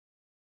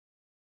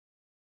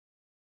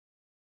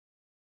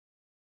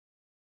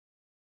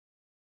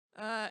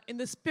In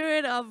the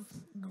spirit of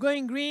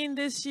going green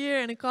this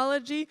year and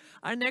ecology,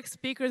 our next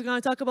speaker is going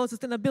to talk about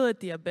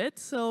sustainability a bit.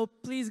 So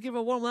please give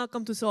a warm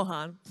welcome to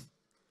Sohan.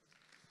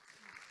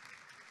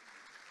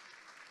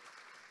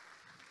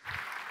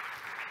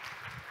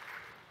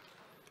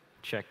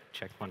 Check,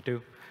 check, 1,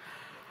 2.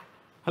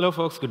 Hello,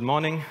 folks. Good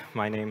morning.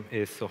 My name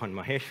is Sohan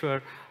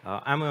Maheshwar.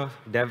 I'm a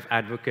dev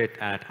advocate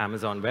at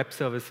Amazon Web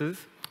Services.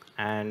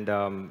 And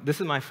this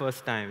is my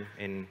first time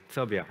in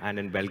Serbia and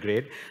in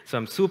Belgrade. So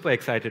I'm super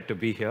excited to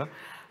be here.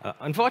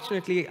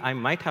 Unfortunately, I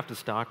might have to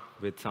start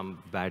with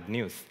some bad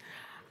news.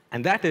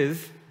 And that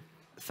is,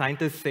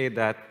 scientists say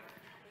that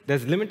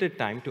there's limited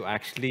time to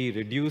actually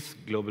reduce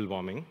global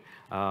warming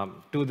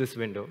to this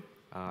window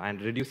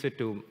and reduce it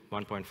to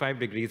 1.5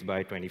 degrees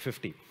by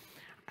 2050.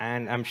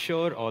 And I'm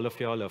sure all of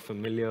y'all are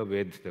familiar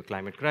with the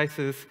climate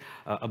crisis,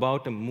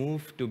 about a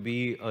move to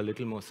be a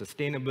little more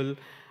sustainable.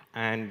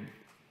 And,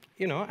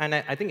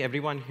 I think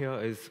everyone here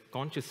is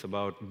conscious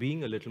about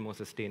being a little more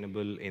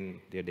sustainable in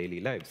their daily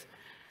lives.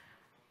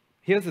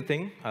 Here's the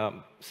thing.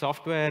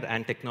 Software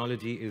and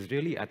technology is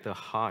really at the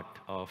heart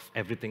of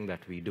everything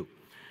that we do.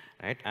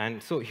 Right?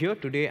 And so here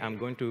today, I'm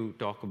going to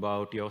talk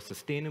about your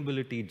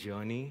sustainability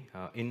journey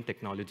in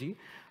technology,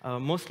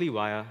 mostly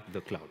via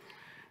the cloud.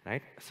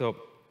 Right? So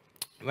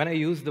when I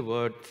use the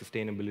word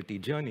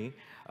sustainability journey,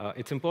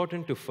 it's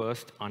important to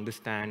first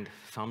understand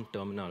some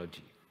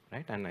terminology.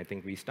 Right? And I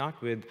think we start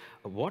with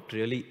what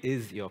really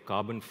is your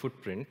carbon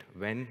footprint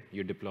when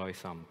you deploy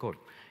some code.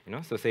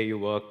 So say you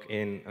work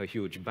in a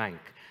huge bank,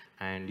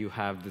 and you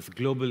have this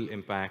global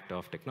impact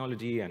of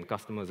technology and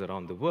customers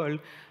around the world.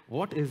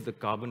 What is the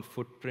carbon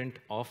footprint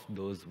of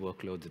those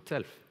workloads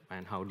itself,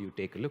 and how do you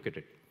take a look at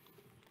it?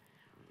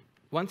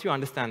 Once you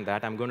understand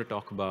that, I'm going to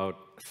talk about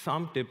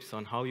some tips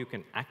on how you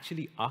can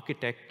actually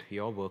architect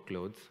your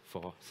workloads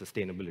for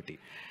sustainability.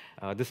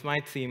 This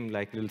might seem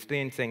like a little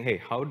strange saying, hey,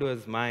 how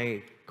does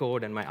my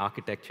code and my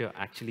architecture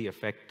actually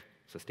affect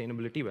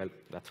sustainability? Well,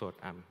 that's what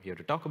I'm here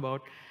to talk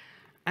about.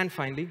 And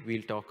finally,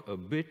 we'll talk a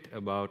bit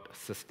about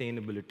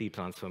sustainability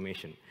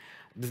transformation.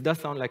 This does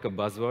sound like a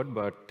buzzword,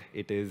 but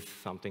it is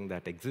something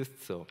that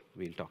exists, so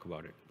we'll talk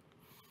about it.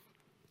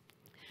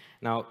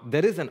 Now,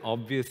 there is an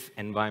obvious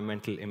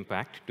environmental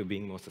impact to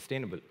being more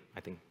sustainable.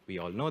 I think we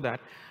all know that.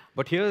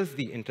 But here's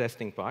the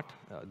interesting part.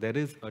 There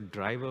is a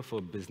driver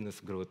for business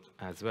growth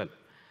as well.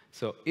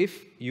 So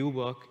if you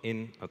work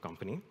in a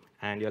company,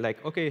 and you're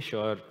like, OK,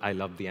 sure, I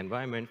love the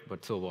environment,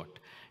 but so what?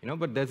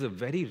 But there's a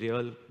very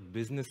real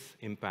business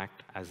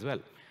impact as well.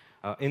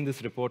 In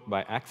this report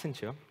by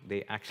Accenture,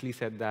 they actually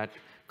said that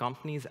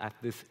companies at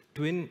this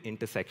twin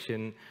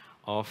intersection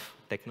of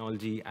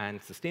technology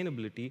and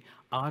sustainability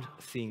are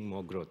seeing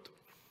more growth.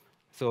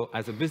 So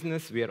as a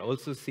business, we are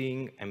also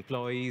seeing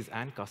employees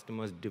and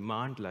customers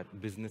demand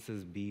that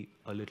businesses be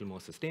a little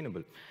more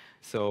sustainable.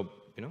 So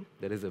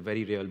there is a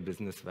very real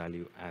business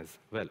value as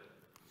well.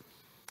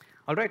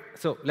 All right,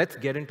 so let's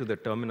get into the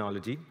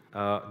terminology.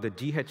 The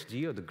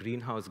GHG, or the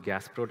Greenhouse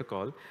Gas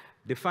Protocol,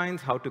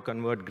 defines how to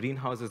convert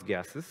greenhouse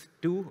gases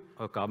to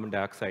a carbon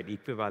dioxide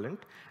equivalent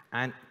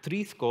and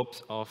 3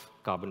 scopes of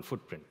carbon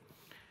footprint.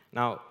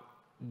 Now,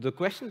 the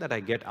question that I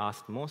get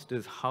asked most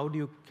is, how do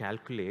you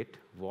calculate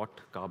what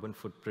carbon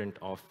footprint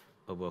of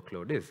a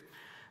workload is?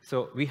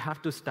 So we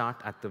have to start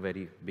at the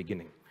very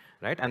beginning,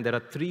 right? And there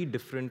are 3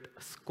 different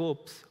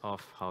scopes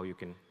of how you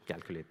can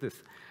calculate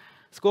this.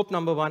 Scope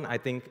number 1, I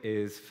think,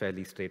 is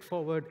fairly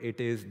straightforward. It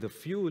is the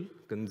fuel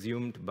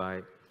consumed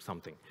by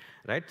something,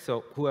 right?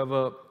 So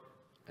whoever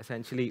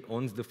essentially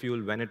owns the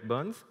fuel when it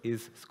burns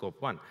is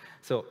scope 1.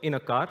 So in a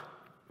car,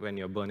 when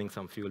you're burning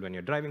some fuel, when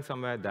you're driving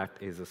somewhere, that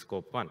is a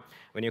scope 1.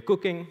 When you're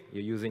cooking,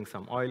 you're using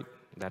some oil,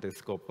 that is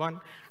scope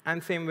 1.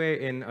 And same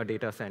way in a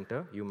data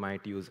center, you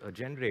might use a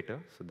generator,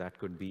 so that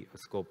could be a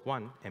scope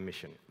 1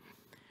 emission.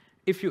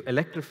 If you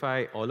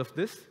electrify all of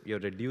this, you're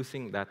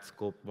reducing that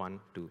scope 1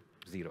 to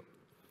 0.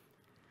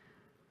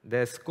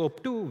 There's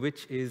scope 2,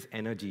 which is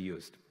energy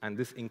used. And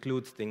this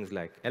includes things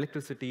like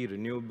electricity,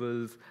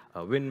 renewables,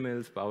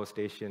 windmills, power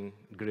station,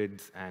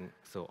 grids, and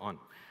so on.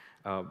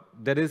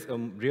 There is a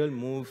real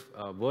move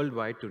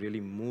worldwide to really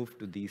move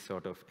to these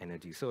sort of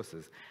energy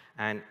sources.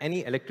 And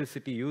any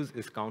electricity used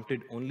is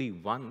counted only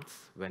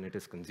once when it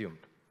is consumed.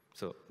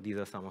 So these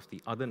are some of the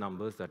other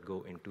numbers that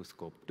go into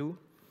scope 2.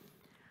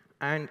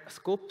 And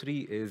scope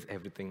 3 is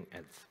everything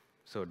else.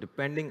 So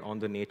depending on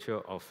the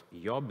nature of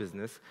your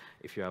business,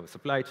 if you have a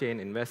supply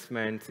chain,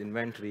 investments,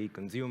 inventory,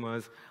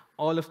 consumers,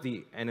 all of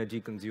the energy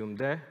consumed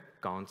there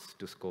counts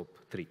to scope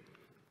 3.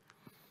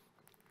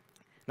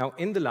 Now,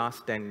 in the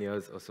last 10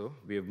 years or so,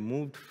 we have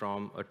moved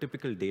from a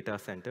typical data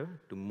center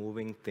to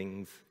moving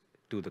things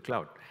to the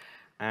cloud.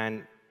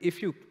 And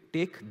if you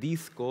take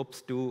these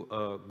scopes to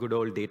a good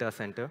old data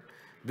center,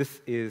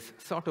 this is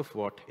sort of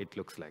what it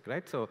looks like,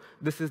 right? So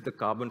this is the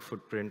carbon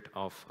footprint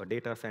of a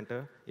data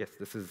center. Yes,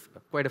 this is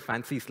quite a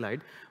fancy slide,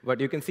 but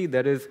you can see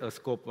there is a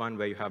scope 1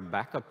 where you have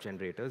backup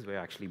generators where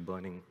you're actually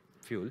burning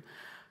fuel.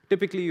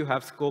 Typically, you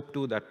have scope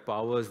 2 that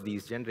powers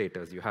these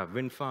generators. You have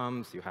wind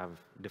farms, you have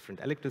different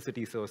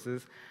electricity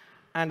sources,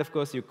 and of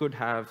course, you could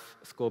have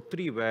scope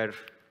 3 where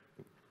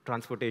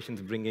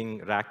transportations bringing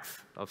racks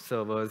of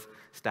servers,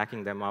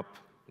 stacking them up,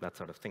 that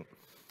sort of thing,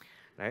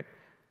 right?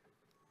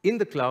 In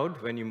the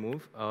cloud, when you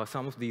move,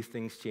 some of these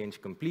things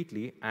change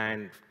completely.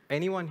 And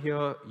anyone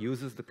here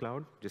uses the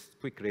cloud? Just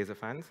quick raise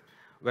of hands.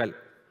 Well,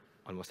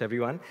 almost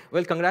everyone.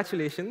 Well,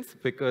 congratulations,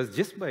 because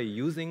just by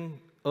using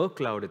a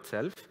cloud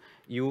itself,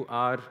 you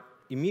are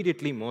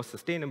immediately more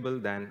sustainable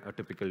than a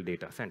typical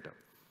data center.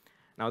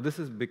 Now, this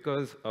is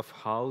because of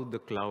how the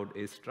cloud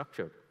is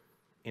structured.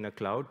 In a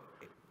cloud,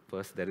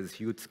 first, there is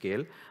huge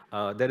scale.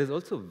 There is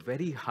also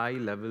very high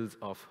levels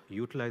of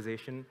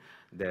utilization.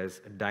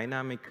 There's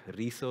dynamic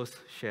resource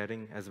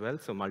sharing as well,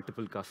 so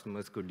multiple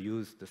customers could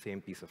use the same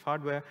piece of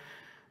hardware.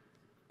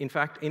 In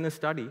fact, in a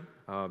study,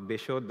 they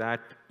showed that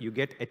you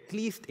get at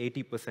least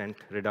 80%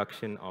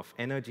 reduction of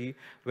energy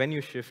when you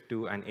shift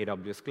to an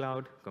AWS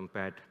cloud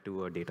compared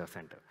to a data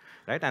center,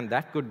 right? And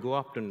that could go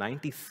up to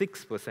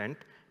 96%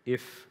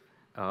 if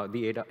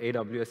the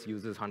AWS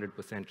uses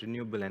 100%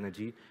 renewable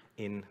energy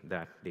in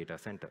that data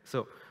center.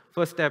 So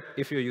first step,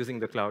 if you're using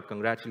the cloud,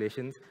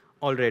 congratulations,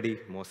 already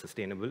more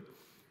sustainable.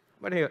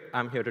 But here,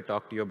 I'm here to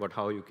talk to you about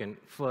how you can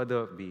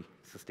further be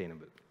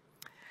sustainable.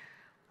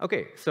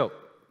 OK, so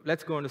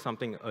let's go into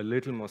something a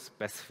little more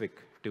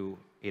specific to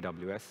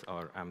AWS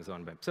or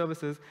Amazon Web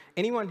Services.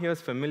 Anyone here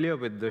is familiar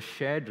with the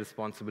shared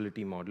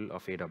responsibility model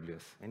of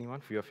AWS?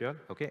 Anyone? Few of you?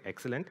 OK,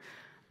 excellent.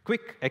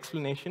 Quick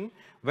explanation.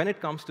 When it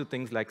comes to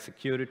things like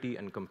security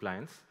and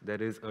compliance, there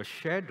is a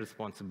shared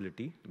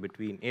responsibility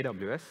between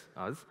AWS,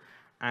 us,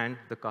 and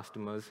the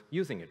customers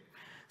using it.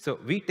 So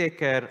we take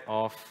care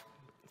of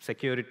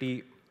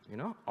security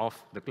of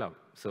the cloud.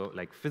 So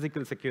like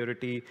physical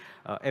security,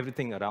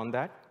 everything around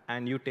that.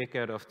 And you take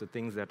care of the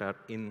things that are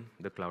in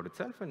the cloud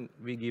itself. And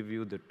we give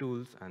you the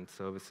tools and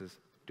services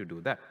to do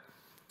that.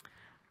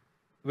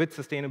 With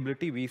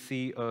sustainability, we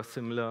see a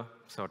similar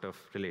sort of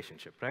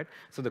relationship, right?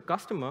 So the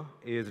customer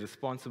is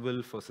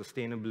responsible for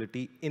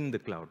sustainability in the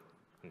cloud.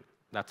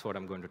 That's what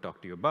I'm going to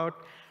talk to you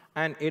about.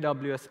 And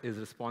AWS is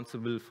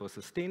responsible for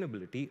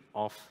sustainability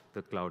of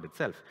the cloud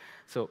itself.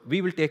 So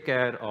we will take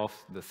care of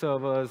the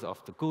servers,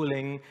 of the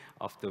cooling,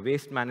 of the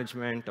waste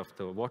management, of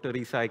the water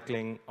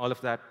recycling, all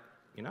of that.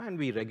 And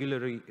we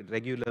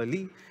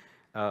regularly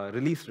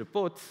release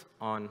reports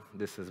on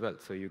this as well.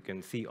 So you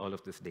can see all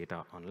of this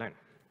data online.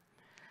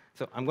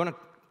 So I'm going to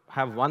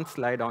have one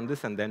slide on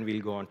this, and then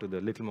we'll go on to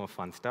the little more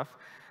fun stuff.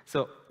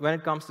 So when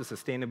it comes to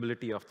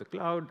sustainability of the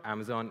cloud,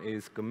 Amazon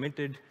is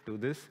committed to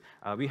this.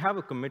 We have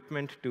a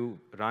commitment to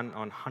run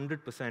on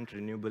 100%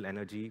 renewable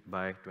energy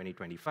by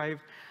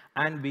 2025,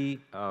 and be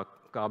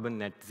carbon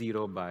net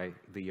zero by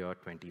the year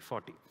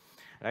 2040.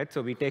 Right?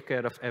 So we take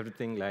care of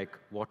everything like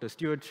water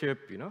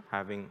stewardship,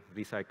 having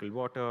recycled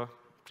water,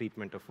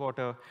 treatment of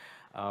water.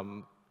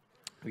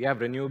 We have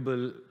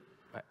renewable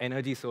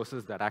energy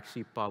sources that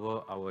actually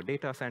power our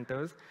data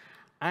centers.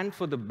 And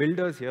for the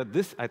builders here,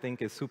 this, I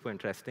think, is super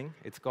interesting.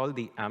 It's called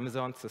the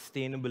Amazon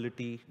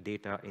Sustainability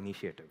Data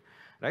Initiative.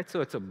 Right?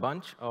 So it's a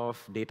bunch of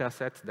data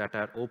sets that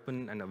are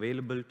open and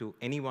available to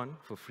anyone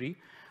for free.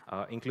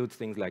 Includes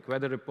things like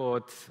weather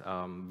reports,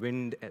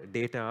 wind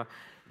data,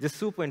 just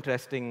super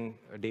interesting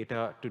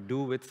data to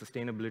do with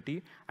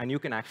sustainability. And you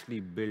can actually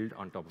build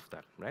on top of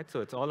that. Right? So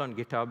it's all on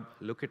GitHub.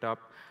 Look it up.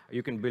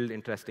 You can build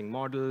interesting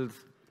models.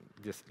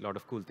 Just a lot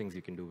of cool things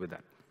you can do with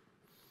that.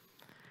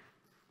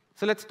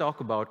 So let's talk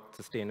about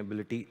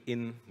sustainability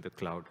in the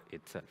cloud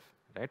itself,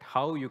 right?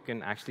 How you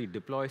can actually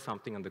deploy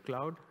something on the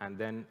cloud and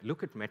then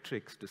look at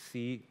metrics to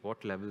see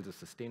what levels of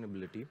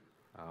sustainability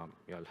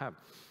you all have.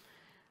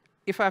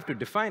 If I have to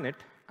define it,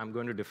 I'm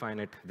going to define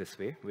it this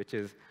way, which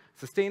is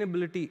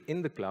sustainability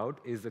in the cloud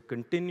is a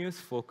continuous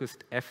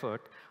focused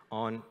effort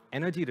on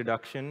energy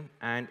reduction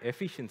and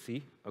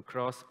efficiency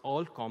across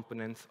all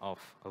components of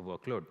a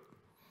workload.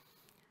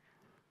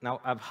 Now,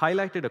 I've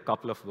highlighted a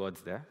couple of words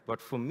there, but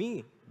for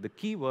me, the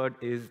key word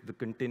is the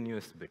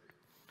continuous bit,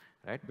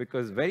 right?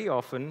 Because very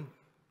often,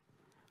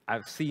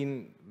 I've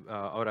seen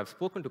or I've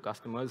spoken to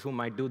customers who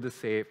might do this,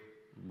 say,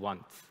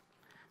 once.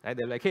 Right?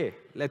 They're like, hey,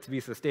 let's be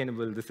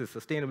sustainable. This is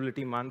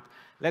sustainability month.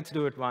 Let's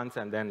do it once,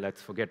 and then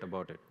let's forget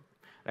about it.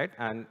 Right?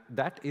 And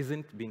that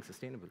isn't being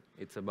sustainable.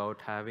 It's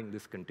about having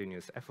this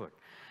continuous effort.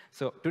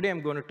 So today,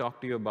 I'm going to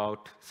talk to you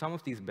about some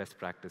of these best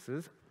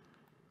practices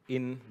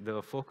in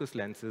the focus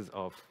lenses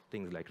of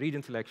things like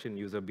region selection,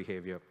 user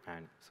behavior,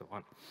 and so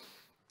on.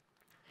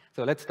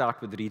 So let's start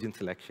with region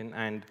selection.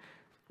 And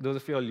those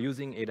of you all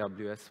using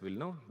AWS will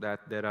know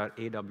that there are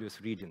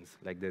AWS regions,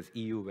 like there's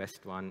EU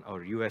West 1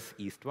 or US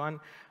East 1,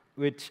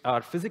 which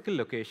are physical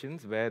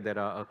locations where there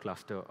are a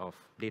cluster of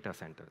data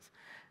centers.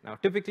 Now,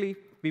 typically,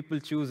 people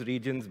choose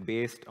regions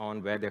based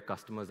on where their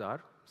customers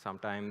are.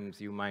 Sometimes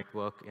you might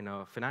work in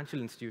a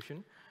financial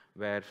institution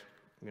where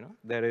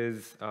there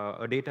is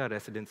a data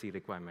residency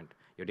requirement.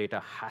 Your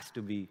data has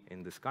to be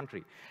in this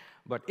country.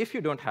 But if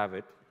you don't have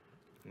it,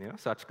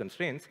 such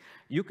constraints,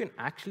 you can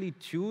actually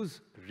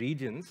choose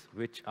regions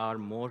which are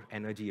more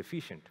energy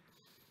efficient.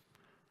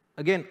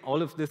 Again,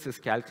 all of this is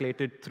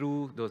calculated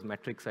through those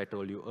metrics I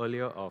told you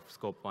earlier of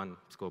scope 1,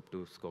 scope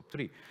 2, scope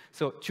 3.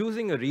 So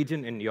choosing a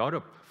region in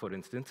Europe, for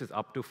instance, is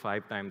up to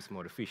 5 times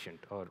more efficient,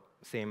 or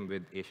same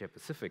with Asia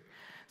Pacific.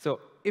 So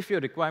if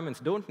your requirements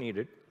don't need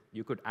it,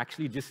 you could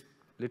actually just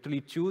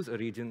literally choose a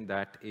region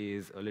that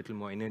is a little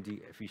more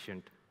energy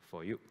efficient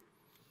for you.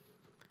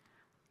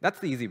 That's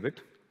the easy bit.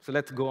 So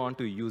let's go on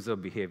to user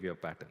behavior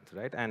patterns,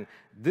 right? And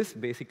this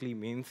basically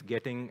means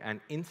getting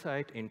an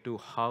insight into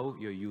how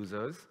your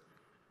users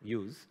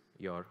use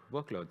your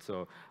workload.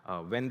 So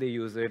when they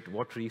use it,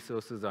 what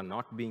resources are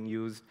not being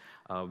used,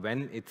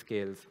 when it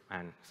scales,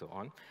 and so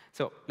on.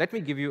 So let me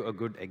give you a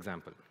good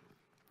example.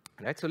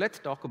 Right? So let's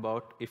talk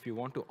about if you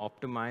want to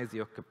optimize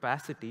your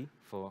capacity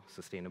for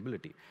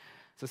sustainability.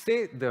 So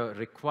say the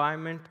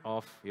requirement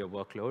of your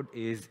workload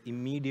is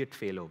immediate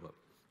failover.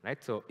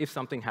 Right? So if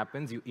something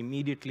happens, you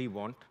immediately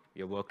want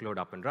your workload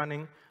up and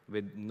running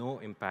with no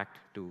impact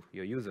to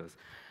your users.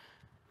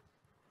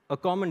 A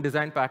common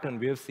design pattern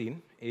we have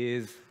seen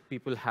is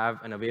people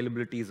have an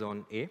availability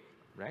zone A,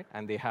 right?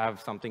 And they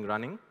have something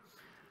running,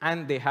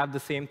 and they have the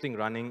same thing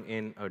running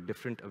in a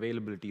different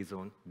availability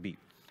zone B.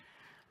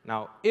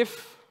 Now,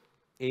 if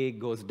A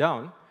goes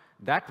down,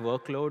 that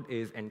workload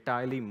is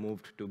entirely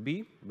moved to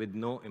B with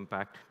no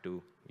impact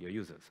to your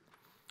users,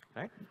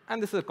 right?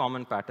 And this is a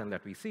common pattern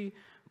that we see.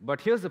 But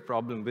here's the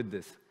problem with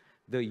this.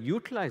 The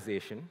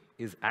utilization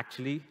is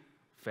actually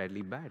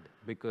fairly bad,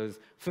 because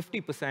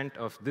 50%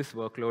 of this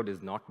workload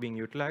is not being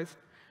utilized.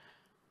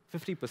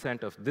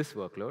 50% of this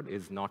workload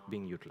is not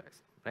being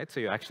utilized, right?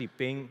 So you're actually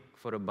paying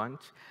for a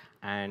bunch,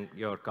 and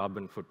your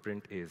carbon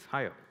footprint is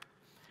higher.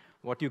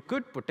 What you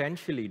could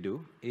potentially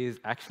do is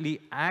actually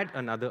add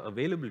another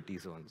availability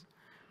zones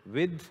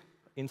with,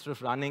 instead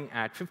of running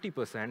at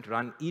 50%,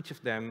 run each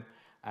of them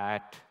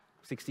at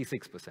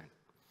 66%.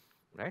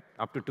 Right?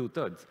 Up to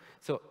 2/3.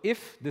 So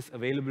if this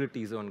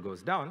availability zone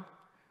goes down,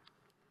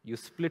 you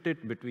split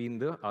it between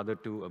the other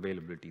 2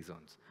 availability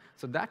zones.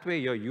 So that way,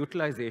 your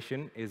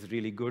utilization is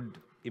really good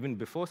even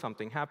before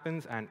something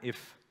happens and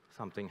if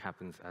something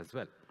happens as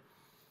well.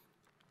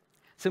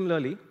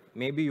 Similarly,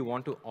 maybe you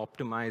want to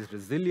optimize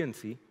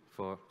resiliency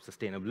for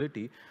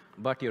sustainability,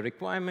 but your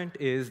requirement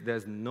is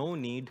there's no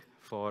need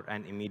for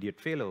an immediate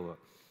failover.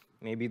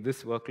 Maybe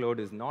this workload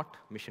is not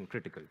mission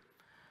critical.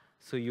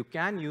 So you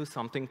can use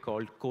something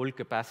called cold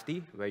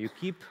capacity, where you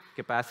keep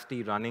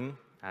capacity running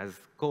as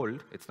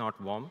cold, it's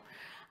not warm,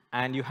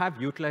 and you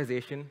have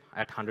utilization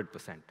at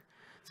 100%.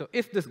 So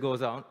if this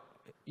goes out,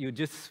 you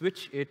just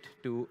switch it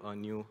to a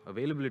new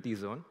availability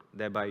zone,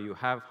 thereby you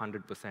have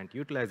 100%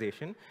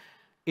 utilization.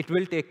 It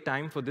will take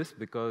time for this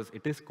because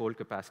it is cold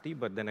capacity,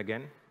 but then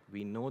again,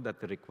 we know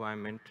that the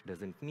requirement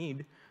doesn't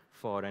need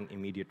for an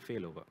immediate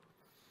failover.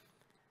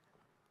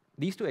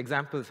 These 2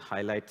 examples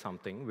highlight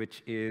something,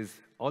 which is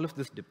all of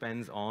this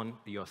depends on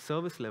your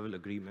service level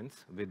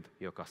agreements with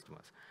your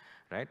customers,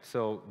 right?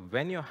 So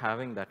when you're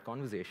having that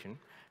conversation,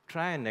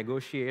 try and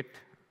negotiate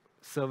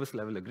service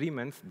level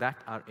agreements that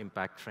are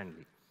impact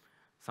friendly.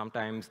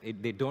 Sometimes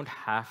they don't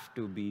have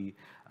to be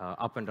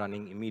up and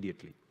running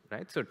immediately,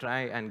 right? So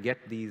try and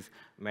get these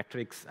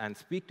metrics and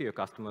speak to your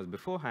customers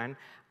beforehand.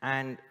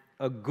 And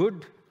a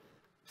good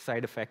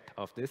side effect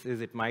of this is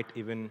it might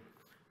even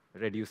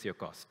reduce your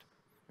cost.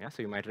 Yeah,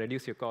 so you might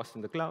reduce your cost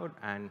in the cloud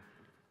and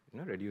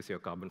reduce your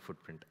carbon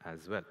footprint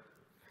as well.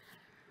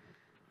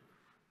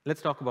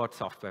 Let's talk about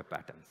software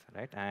patterns,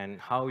 right? And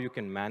how you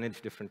can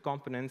manage different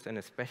components, and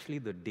especially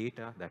the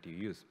data that you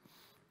use.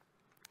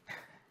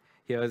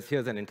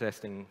 Here's an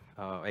interesting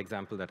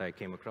example that I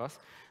came across.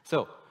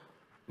 So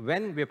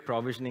when we're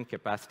provisioning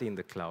capacity in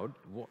the cloud,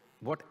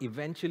 what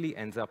eventually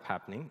ends up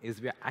happening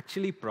is we're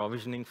actually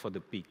provisioning for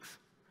the peaks.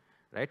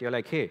 Right? You're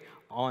like, hey,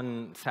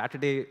 on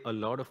Saturday, a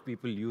lot of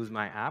people use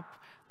my app,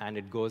 and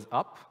it goes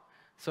up.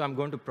 So I'm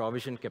going to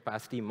provision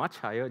capacity much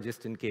higher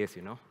just in case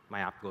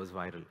my app goes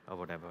viral or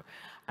whatever.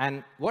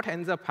 And what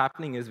ends up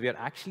happening is we are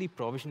actually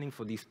provisioning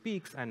for these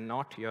peaks and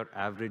not your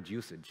average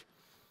usage.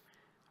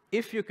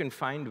 If you can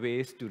find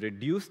ways to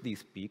reduce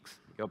these peaks,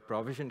 your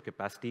provision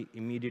capacity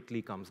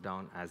immediately comes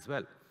down as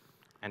well.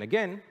 And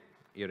again,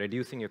 you're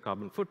reducing your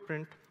carbon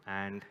footprint,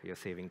 and you're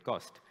saving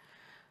cost.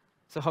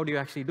 So how do you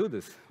actually do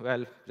this?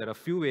 Well, there are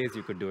a few ways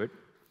you could do it.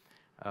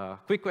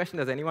 Quick question,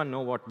 does anyone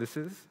know what this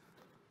is?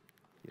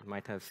 You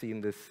might have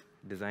seen this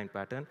design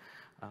pattern.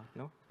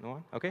 No? No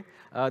one? OK.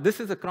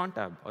 This is a cron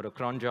tab or a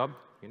cron job.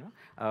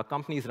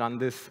 Companies run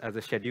this as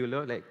a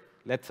scheduler, like,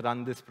 let's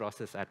run this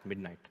process at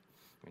midnight.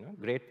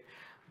 Great.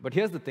 But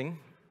here's the thing.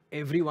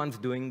 Everyone's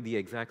doing the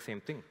exact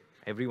same thing.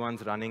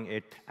 Everyone's running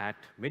it at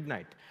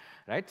midnight,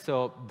 right?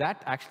 So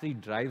that actually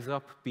drives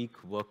up peak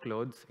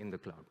workloads in the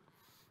cloud.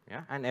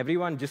 Yeah? And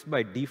everyone just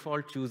by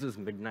default chooses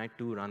midnight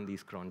to run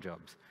these cron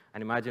jobs.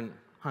 And imagine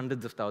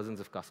hundreds of thousands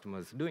of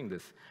customers doing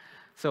this.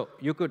 So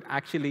you could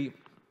actually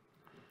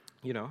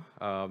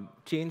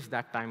change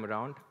that time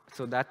around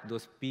so that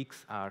those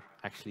peaks are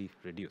actually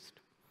reduced.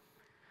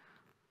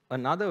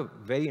 Another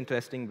very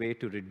interesting way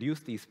to reduce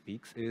these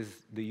peaks is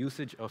the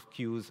usage of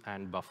queues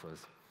and buffers.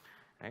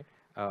 Right?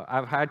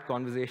 I've had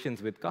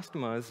conversations with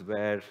customers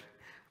where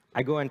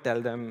I go and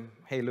tell them,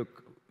 hey,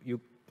 look,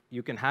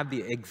 you can have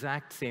the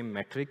exact same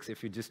metrics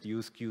if you just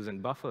use queues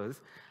and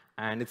buffers,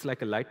 and it's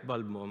like a light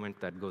bulb moment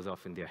that goes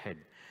off in their head.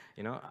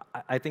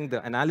 I think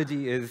the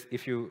analogy is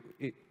if you,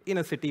 in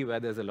a city where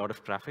there's a lot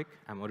of traffic,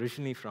 I'm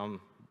originally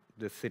from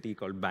this city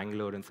called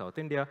Bangalore in South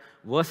India,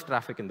 worst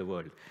traffic in the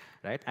world,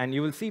 right? And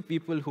you will see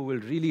people who will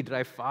really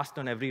drive fast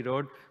on every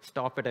road,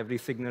 stop at every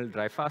signal,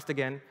 drive fast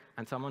again,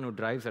 and someone who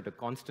drives at a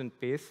constant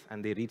pace,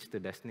 and they reach the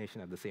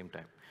destination at the same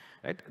time,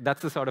 right?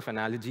 That's the sort of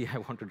analogy I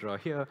want to draw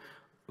here.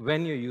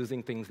 When you're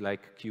using things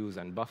like queues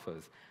and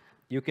buffers,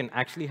 you can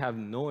actually have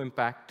no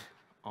impact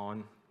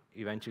on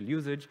eventual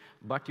usage,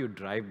 but you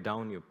drive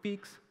down your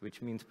peaks,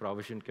 which means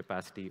provision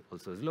capacity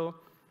also is low,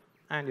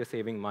 and you're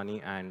saving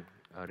money and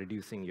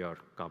reducing your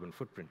carbon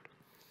footprint.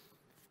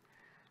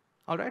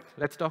 All right,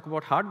 let's talk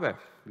about hardware.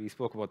 We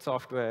spoke about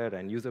software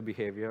and user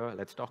behavior.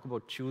 Let's talk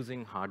about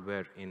choosing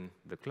hardware in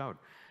the cloud.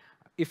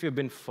 If you've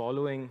been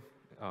following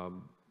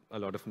a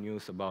lot of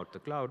news about the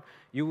cloud,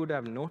 you would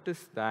have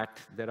noticed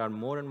that there are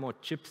more and more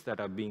chips that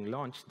are being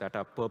launched that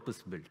are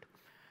purpose-built.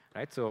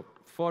 Right? So,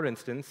 for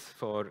instance,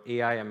 for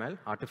AI/ML,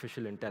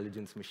 artificial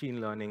intelligence, machine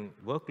learning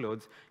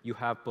workloads, you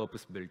have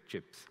purpose-built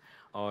chips.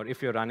 Or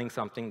if you're running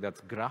something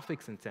that's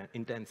graphics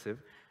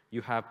intensive,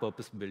 you have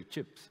purpose-built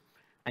chips.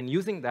 And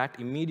using that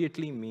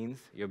immediately means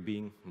you're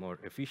being more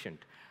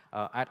efficient.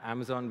 At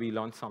Amazon, we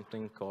launched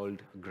something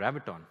called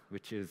Graviton,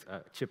 which is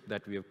a chip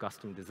that we have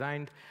custom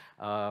designed.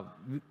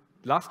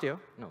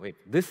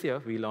 This year,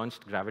 we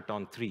launched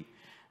Graviton 3,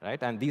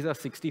 right? And these are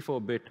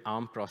 64-bit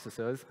ARM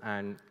processors,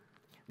 and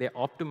they're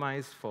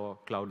optimized for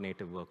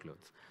cloud-native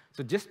workloads.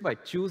 So just by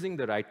choosing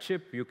the right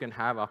chip, you can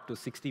have up to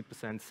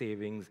 60%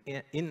 savings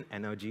in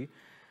energy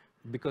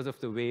because of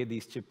the way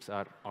these chips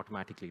are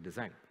automatically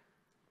designed.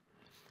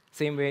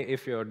 Same way,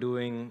 if you're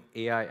doing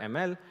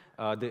AI/ML,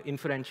 the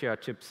Inferentia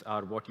chips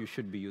are what you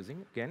should be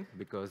using, again,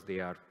 because they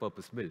are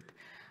purpose-built.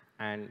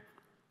 And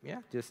yeah,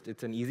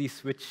 it's an easy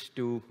switch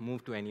to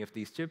move to any of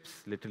these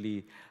chips.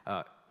 Literally,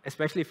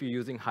 especially if you're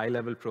using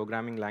high-level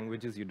programming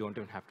languages, you don't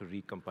even have to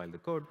recompile the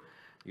code.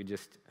 You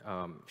just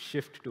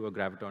shift to a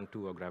Graviton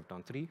 2 or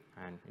Graviton 3,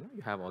 and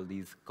you have all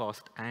these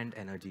cost and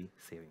energy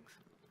savings.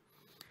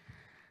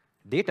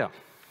 Data.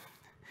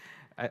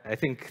 I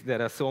think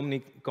there are so many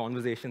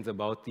conversations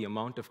about the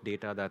amount of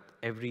data that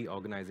every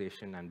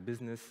organization and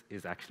business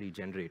is actually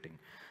generating,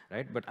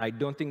 right? But I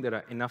don't think there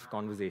are enough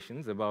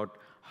conversations about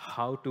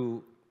how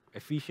to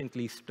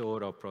efficiently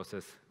store or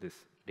process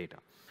this data.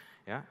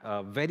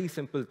 Yeah? Very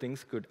simple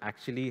things could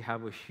actually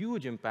have a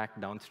huge impact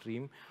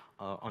downstream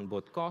on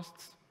both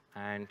costs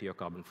and your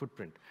carbon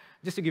footprint.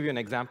 Just to give you an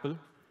example,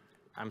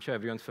 I'm sure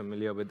everyone's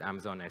familiar with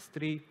Amazon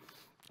S3,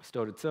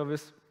 storage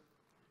service.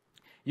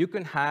 You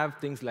can have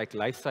things like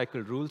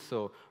lifecycle rules.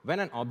 So when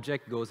an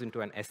object goes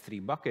into an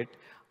S3 bucket,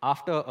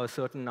 after a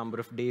certain number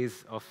of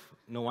days of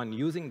no one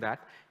using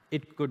that,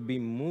 it could be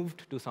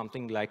moved to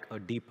something like a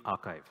deep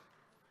archive.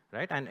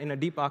 Right? And in a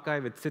deep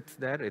archive, it sits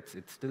there. It's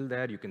still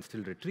there. You can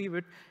still retrieve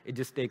it. It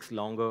just takes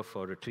longer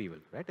for retrieval.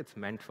 Right? It's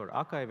meant for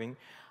archiving.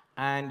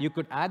 And you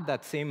could add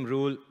that same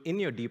rule in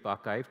your deep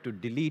archive to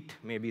delete,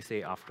 maybe,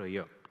 say, after a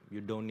year.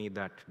 You don't need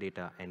that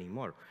data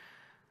anymore.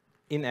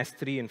 In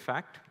S3, in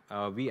fact,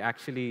 we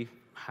actually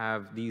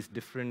have these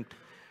different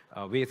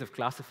ways of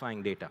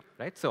classifying data.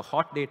 Right? So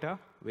hot data,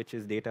 which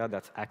is data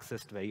that's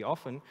accessed very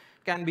often,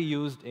 can be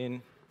used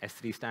in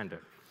S3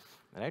 standard,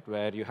 right?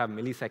 Where you have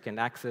millisecond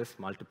access,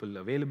 multiple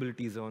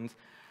availability zones.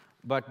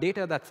 But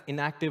data that's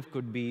inactive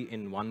could be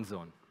in one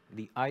zone.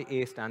 The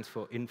IA stands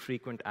for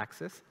infrequent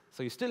access.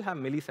 So you still have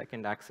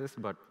millisecond access,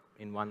 but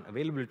in one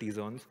availability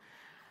zones.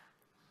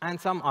 And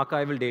some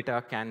archival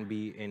data can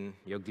be in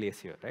your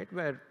Glacier, right?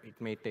 Where it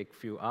may take a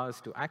few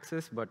hours to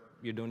access, but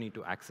you don't need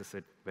to access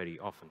it very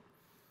often.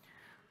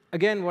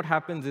 Again, what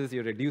happens is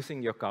you're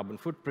reducing your carbon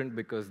footprint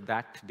because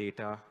that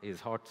data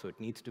is hot, so it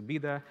needs to be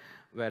there.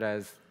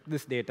 Whereas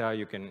this data,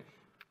 you can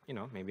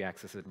maybe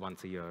access it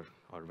once a year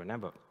or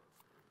whenever.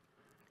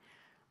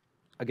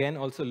 Again,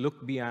 also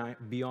look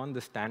beyond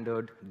the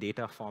standard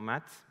data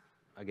formats.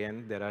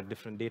 Again, there are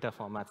different data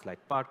formats like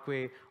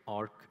Parquet,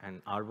 ORC,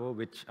 and Arvo,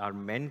 which are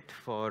meant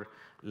for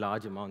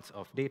large amounts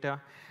of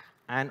data.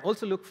 And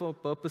also look for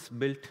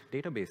purpose-built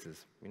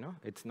databases.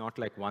 It's not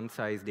like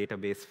one-size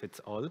database fits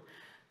all.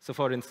 So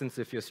for instance,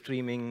 if you're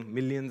streaming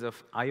millions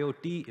of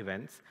IoT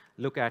events,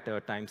 look at a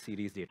time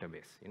series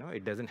database.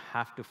 It doesn't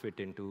have to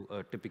fit into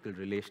a typical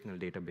relational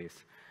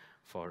database,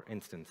 for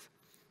instance.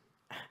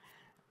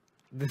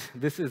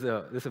 This is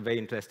a very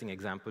interesting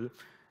example.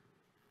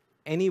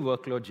 Any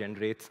workload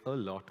generates a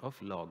lot of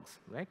logs,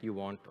 right? You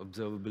want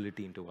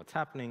observability into what's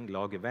happening,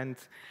 log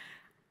events.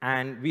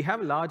 And we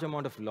have a large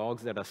amount of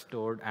logs that are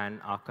stored and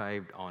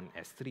archived on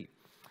S3.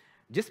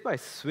 Just by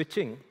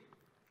switching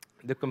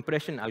the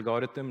compression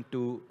algorithm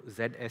to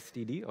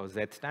ZSTD, or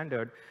Z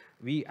standard,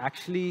 we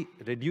actually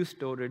reduce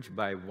storage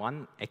by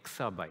 1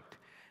 exabyte.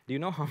 Do you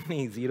know how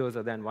many zeros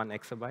are there in 1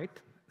 exabyte?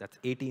 That's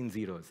 18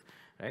 zeros,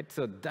 right?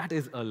 So that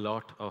is a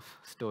lot of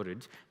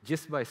storage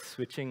just by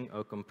switching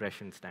a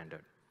compression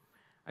standard.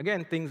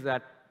 Again, things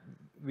that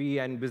we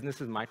and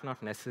businesses might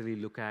not necessarily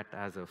look at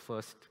as a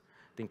first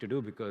thing to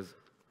do because,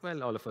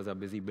 well, all of us are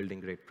busy building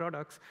great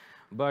products,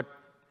 but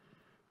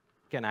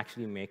can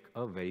actually make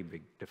a very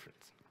big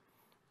difference.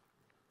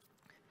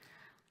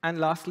 And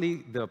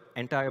lastly, the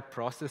entire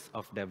process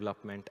of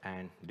development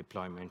and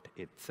deployment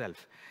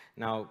itself.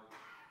 Now,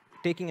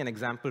 taking an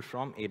example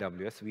from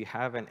AWS, we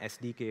have an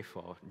SDK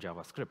for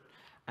JavaScript.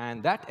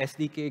 And that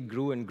SDK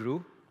grew and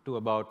grew to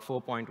about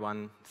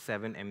 4.17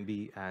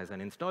 MB as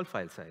an install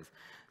file size.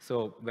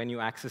 So when you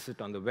access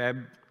it on the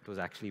web, it was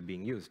actually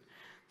being used.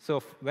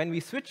 So when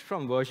we switched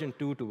from version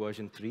 2 to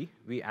version 3,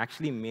 we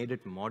actually made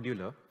it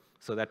modular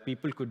so that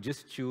people could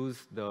just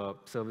choose the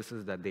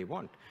services that they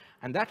want.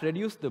 And that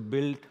reduced the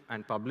build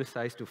and publish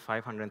size to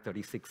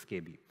 536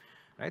 KB.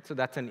 Right? So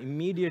that's an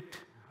immediate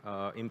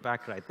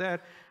impact right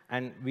there.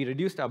 And we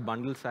reduced our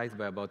bundle size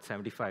by about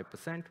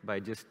 75% by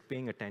just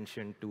paying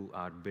attention to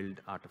our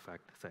build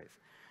artifact size.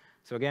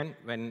 So again,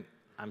 when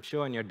I'm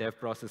sure in your dev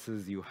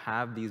processes you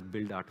have these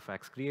build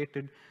artifacts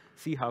created,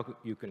 see how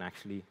you can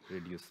actually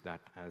reduce that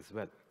as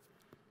well.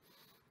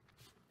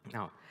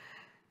 Now,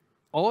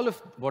 all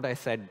of what I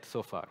said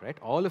so far, right,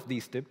 all of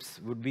these tips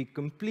would be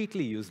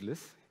completely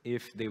useless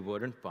if they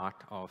weren't part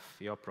of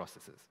your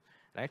processes.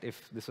 Right?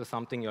 If this was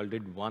something you all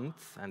did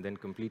once and then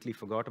completely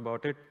forgot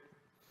about it,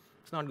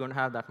 it's not going to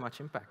have that much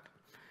impact.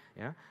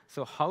 Yeah?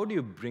 So how do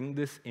you bring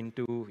this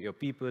into your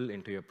people,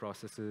 into your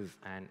processes,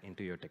 and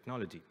into your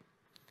technology?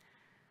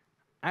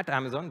 At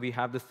Amazon, we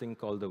have this thing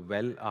called the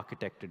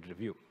well-architected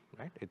review.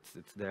 Right?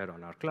 It's there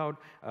on our cloud.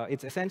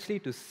 It's essentially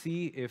to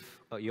see if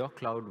your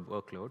cloud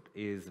workload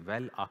is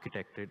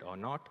well-architected or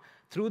not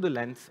through the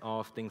lens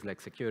of things like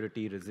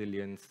security,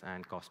 resilience,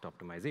 and cost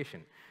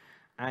optimization.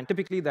 And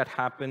typically, that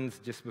happens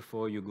just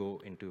before you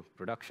go into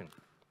production.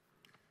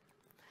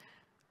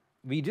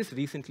 We just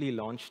recently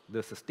launched the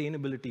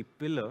sustainability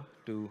pillar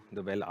to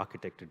the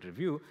well-architected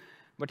review.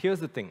 But here's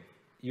the thing.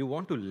 You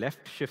want to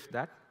left shift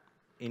that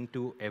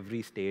into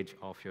every stage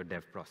of your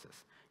dev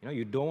process.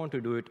 You don't want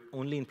to do it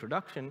only in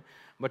production,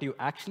 but you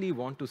actually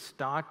want to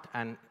start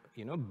and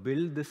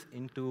build this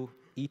into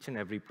each and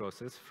every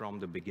process from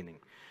the beginning.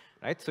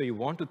 Right? So you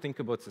want to think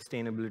about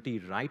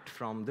sustainability right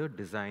from the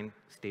design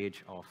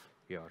stage of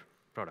your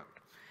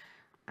product.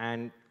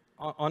 And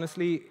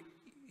honestly,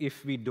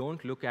 if we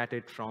don't look at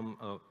it from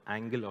an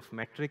angle of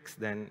metrics,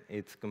 then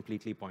it's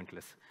completely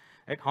pointless.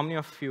 Right? How many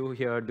of you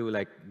here do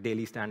like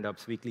daily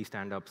stand-ups, weekly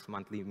stand-ups,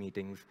 monthly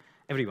meetings?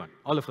 Everyone,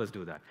 all of us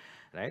do that,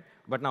 right?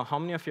 But now, how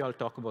many of you all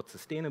talk about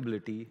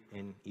sustainability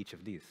in each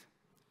of these?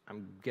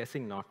 I'm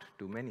guessing not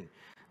too many.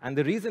 And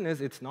the reason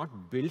is it's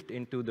not built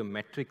into the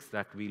metrics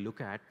that we look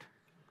at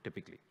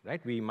typically,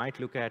 right? We might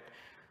look at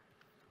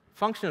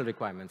functional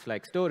requirements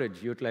like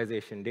storage,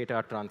 utilization,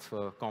 data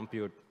transfer,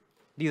 compute.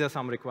 These are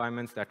some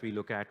requirements that we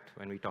look at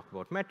when we talk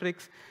about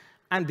metrics.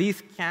 And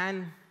these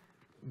can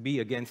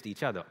be against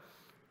each other.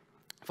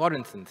 For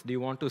instance, do you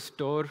want to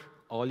store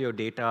all your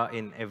data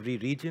in every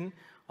region,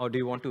 or do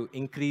you want to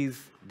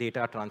increase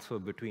data transfer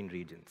between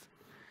regions?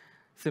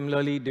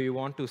 Similarly, do you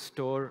want to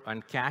store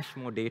and cache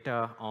more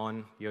data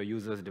on your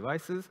users'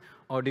 devices,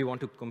 or do you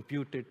want to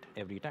compute it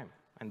every time?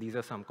 And these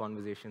are some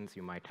conversations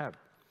you might have.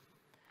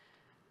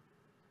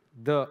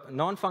 The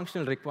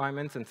non-functional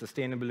requirements and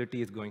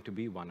sustainability is going to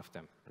be one of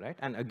them, right?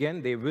 And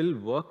again, they will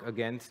work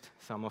against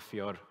some of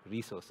your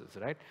resources,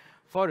 right?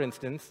 For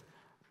instance,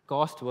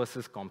 cost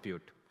versus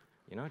compute.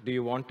 Do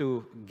you want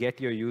to get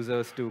your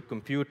users to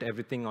compute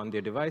everything on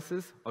their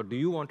devices, or do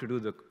you want to do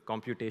the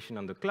computation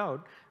on the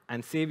cloud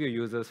and save your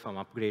users from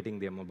upgrading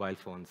their mobile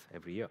phones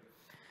every year?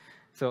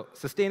 So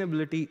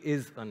sustainability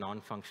is a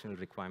non-functional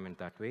requirement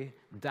that way.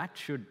 That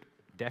should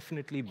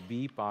definitely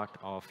be part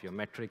of your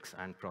metrics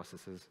and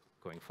processes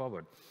going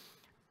forward.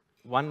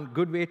 One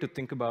good way to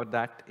think about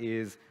that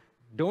is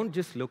don't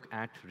just look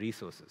at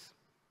resources.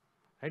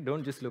 Right?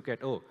 Don't just look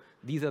at, oh,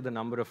 these are the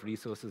number of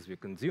resources we're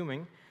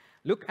consuming.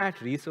 Look at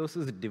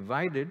resources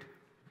divided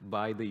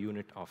by the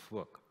unit of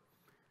work.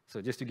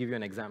 So just to give you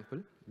an example,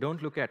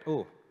 don't look at,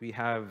 oh, we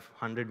have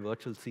 100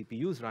 virtual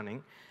CPUs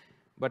running,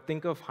 but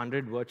think of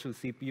 100 virtual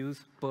CPUs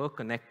per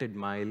connected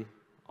mile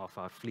of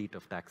our fleet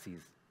of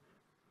taxis.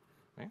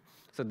 Right?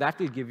 So that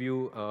will give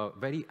you a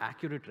very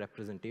accurate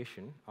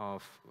representation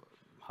of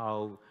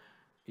how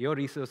your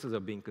resources are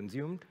being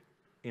consumed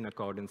in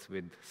accordance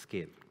with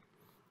scale.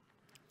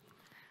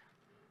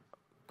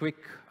 Quick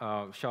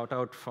shout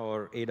out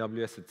for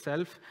AWS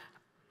itself.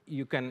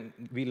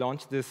 We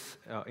launched this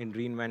in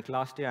reInvent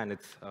last year, and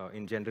it's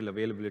in general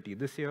availability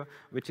this year,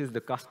 which is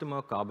the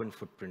customer carbon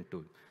footprint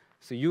tool.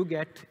 So you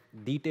get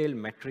detailed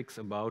metrics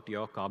about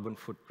your carbon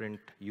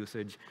footprint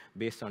usage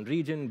based on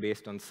region,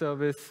 based on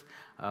service,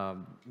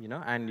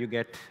 and you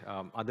get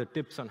other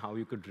tips on how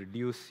you could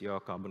reduce your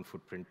carbon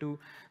footprint too.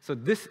 So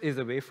this is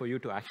a way for you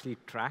to actually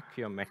track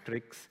your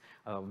metrics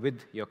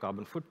with your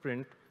carbon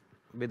footprint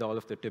with all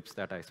of the tips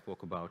that I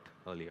spoke about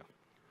earlier.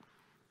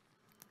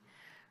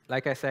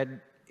 Like I said,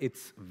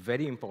 it's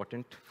very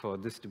important for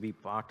this to be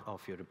part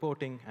of your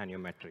reporting and your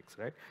metrics,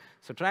 right?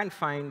 So try and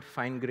find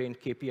fine-grained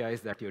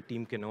KPIs that your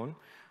team can own.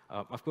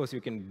 Of course,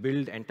 you can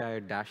build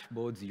entire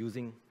dashboards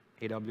using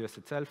AWS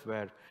itself,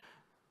 where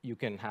you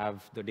can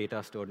have the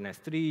data stored in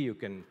S3, you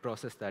can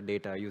process that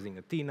data using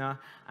Athena,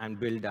 and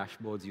build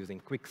dashboards using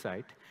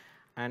QuickSight.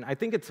 And I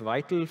think it's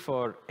vital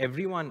for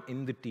everyone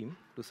in the team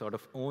to sort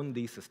of own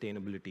these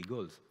sustainability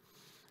goals.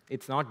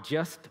 It's not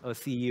just a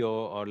CEO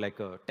or like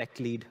a tech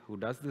lead who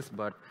does this,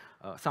 but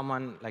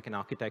someone like an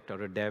architect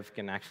or a dev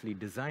can actually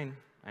design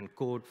and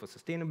code for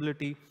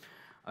sustainability.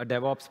 A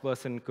DevOps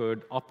person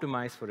could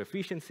optimize for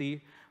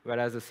efficiency,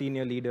 whereas a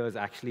senior leader is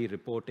actually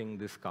reporting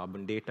this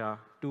carbon data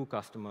to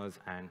customers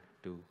and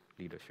to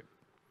leadership.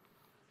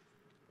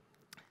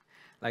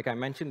 Like I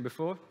mentioned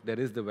before, there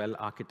is the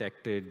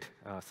well-architected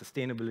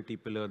sustainability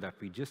pillar that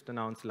we just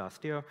announced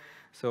last year.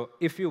 So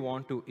if you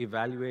want to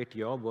evaluate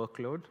your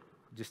workload,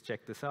 just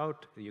check this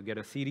out. You get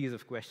a series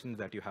of questions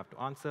that you have to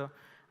answer,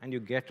 and you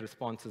get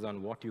responses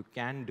on what you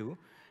can do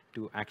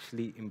to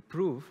actually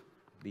improve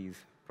these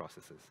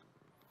processes.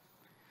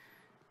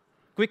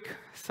 Quick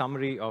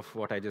summary of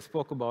what I just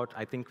spoke about.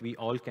 I think we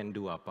all can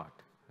do our part,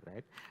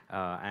 right?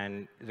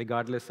 And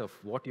regardless of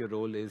what your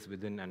role is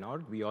within an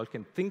org, we all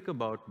can think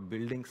about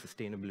building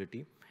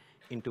sustainability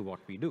into what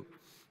we do.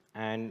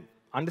 And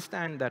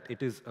understand that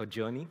it is a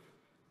journey.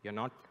 You're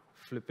not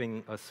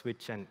flipping a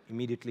switch and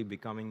immediately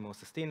becoming more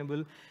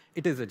sustainable.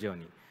 It is a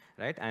journey,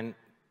 right? And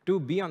to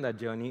be on that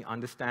journey,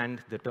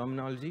 understand the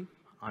terminology,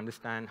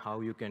 understand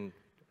how you can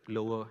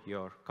lower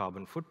your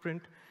carbon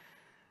footprint,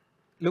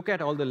 look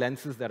at all the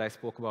lenses that I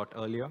spoke about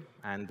earlier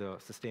and the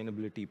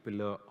sustainability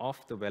pillar of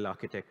the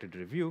well-architected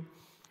review,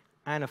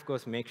 and of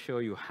course, make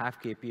sure you have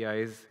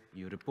KPIs,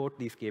 you report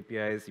these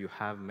KPIs, you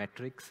have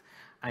metrics,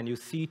 and you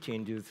see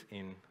changes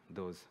in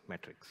those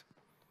metrics.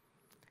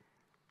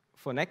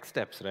 For next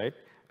steps, right,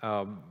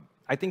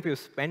 I think we've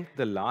spent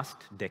the last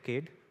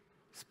decade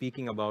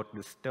speaking about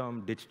this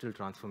term digital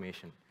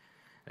transformation,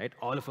 right?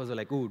 All of us are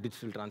like, oh,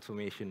 digital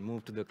transformation,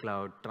 move to the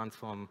cloud,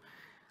 transform.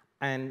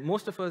 And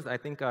most of us, I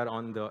think, are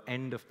on the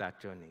end of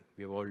that journey.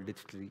 We have all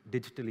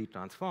digitally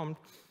transformed.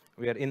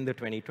 We are in the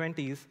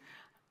 2020s.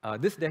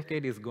 This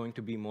decade is going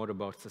to be more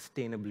about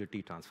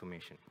sustainability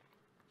transformation,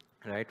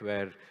 right?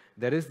 Where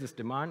there is this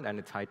demand, and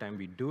it's high time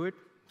we do it.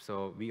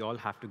 So we all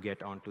have to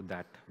get onto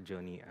that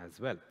journey as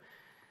well.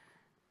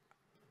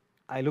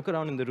 I look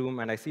around in the room,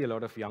 and I see a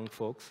lot of young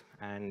folks.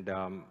 And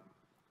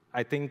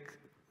I think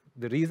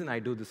the reason I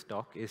do this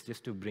talk is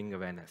just to bring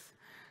awareness,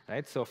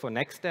 right? So for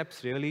next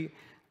steps, really,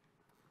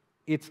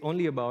 it's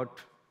only about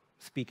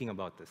speaking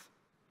about this,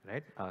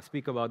 right?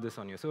 Speak about this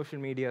on your social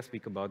media,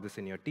 speak about this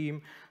in your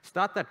team.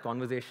 Start that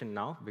conversation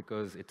now,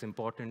 because it's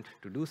important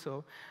to do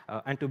so,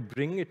 and to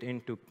bring it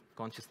into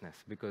consciousness,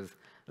 because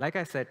like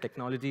I said,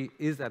 technology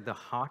is at the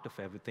heart of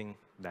everything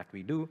that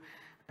we do,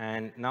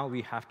 and now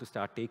we have to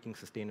start taking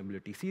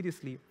sustainability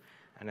seriously,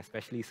 and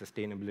especially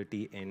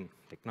sustainability in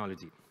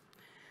technology.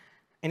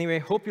 Anyway,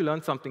 hope you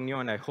learned something new,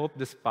 and I hope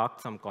this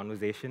sparked some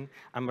conversation.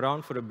 I'm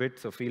around for a bit,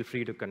 so feel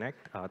free to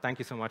connect. Thank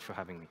you so much for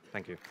having me.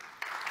 Thank you.